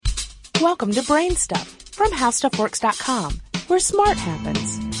Welcome to Brain Stuff from HowStuffWorks.com, where smart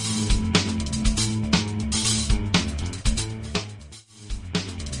happens.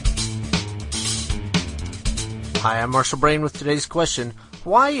 Hi, I'm Marshall Brain with today's question.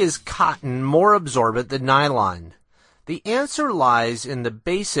 Why is cotton more absorbent than nylon? The answer lies in the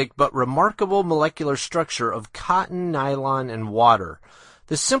basic but remarkable molecular structure of cotton, nylon, and water.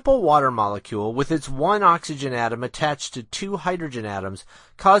 The simple water molecule, with its one oxygen atom attached to two hydrogen atoms,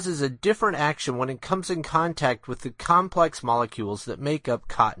 causes a different action when it comes in contact with the complex molecules that make up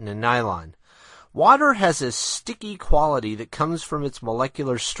cotton and nylon. Water has a sticky quality that comes from its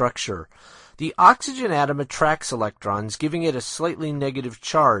molecular structure. The oxygen atom attracts electrons, giving it a slightly negative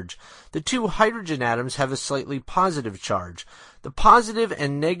charge. The two hydrogen atoms have a slightly positive charge. The positive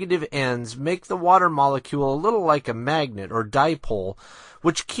and negative ends make the water molecule a little like a magnet or dipole,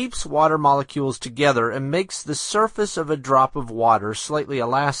 which keeps water molecules together and makes the surface of a drop of water slightly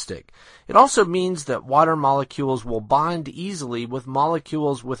elastic. It also means that water molecules will bond easily with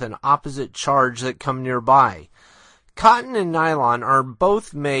molecules with an opposite charge that come nearby. Cotton and nylon are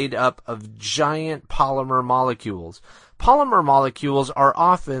both made up of giant polymer molecules. Polymer molecules are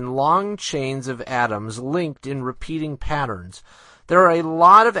often long chains of atoms linked in repeating patterns. There are a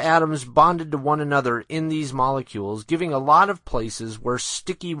lot of atoms bonded to one another in these molecules, giving a lot of places where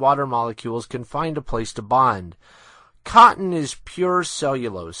sticky water molecules can find a place to bond. Cotton is pure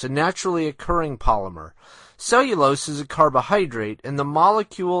cellulose, a naturally occurring polymer. Cellulose is a carbohydrate, and the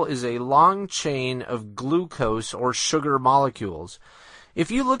molecule is a long chain of glucose or sugar molecules.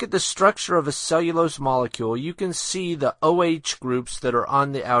 If you look at the structure of a cellulose molecule, you can see the OH groups that are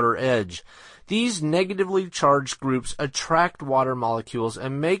on the outer edge. These negatively charged groups attract water molecules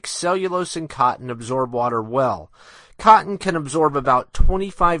and make cellulose and cotton absorb water well. Cotton can absorb about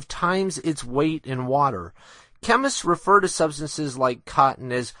 25 times its weight in water. Chemists refer to substances like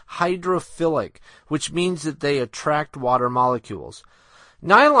cotton as hydrophilic, which means that they attract water molecules.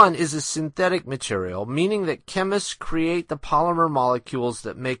 Nylon is a synthetic material, meaning that chemists create the polymer molecules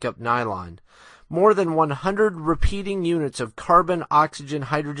that make up nylon. More than 100 repeating units of carbon, oxygen,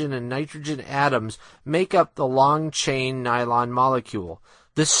 hydrogen, and nitrogen atoms make up the long-chain nylon molecule.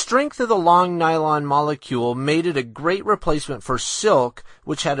 The strength of the long nylon molecule made it a great replacement for silk,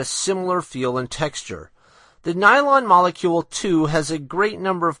 which had a similar feel and texture. The nylon molecule, too, has a great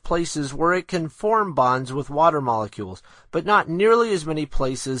number of places where it can form bonds with water molecules, but not nearly as many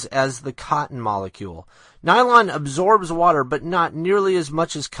places as the cotton molecule. Nylon absorbs water, but not nearly as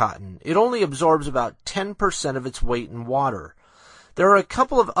much as cotton. It only absorbs about 10% of its weight in water. There are a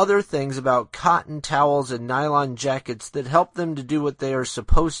couple of other things about cotton towels and nylon jackets that help them to do what they are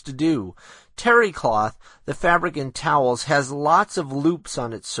supposed to do. Terry cloth, the fabric in towels, has lots of loops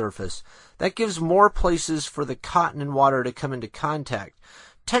on its surface. That gives more places for the cotton and water to come into contact.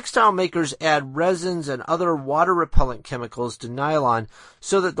 Textile makers add resins and other water-repellent chemicals to nylon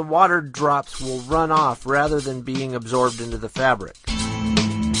so that the water drops will run off rather than being absorbed into the fabric.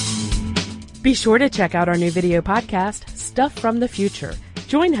 Be sure to check out our new video podcast, Stuff from the Future.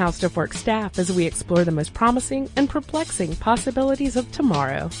 Join How Stuff Works staff as we explore the most promising and perplexing possibilities of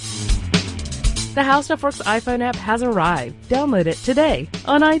tomorrow. The How Stuff Works iPhone app has arrived. Download it today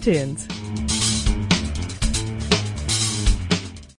on iTunes.